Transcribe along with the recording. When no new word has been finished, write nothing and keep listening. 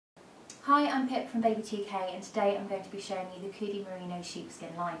Hi, I'm Pip from Baby2K and today I'm going to be showing you the Koodee Merino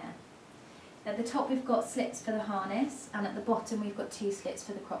Sheepskin Liner. At the top we've got slits for the harness and at the bottom we've got 2 slits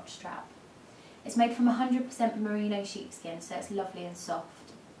for the crotch strap. It's made from 100% merino sheepskin, so it's lovely and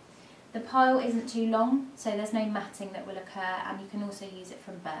soft. The pile isn't too long, so there's no matting that will occur, and you can also use it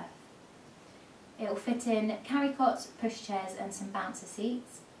from birth. It will fit in carry cots, pushchairs and some bouncer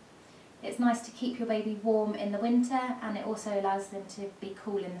seats. It's nice to keep your baby warm in the winter, and it also allows them to be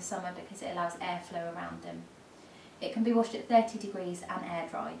cool in the summer because it allows airflow around them. It can be washed at 30 degrees and air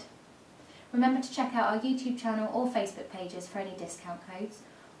dried. Remember to check out our YouTube channel or Facebook pages for any discount codes,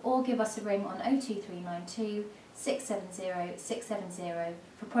 or give us a ring on 02392 670 670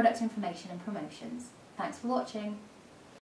 for product information and promotions. Thanks for watching.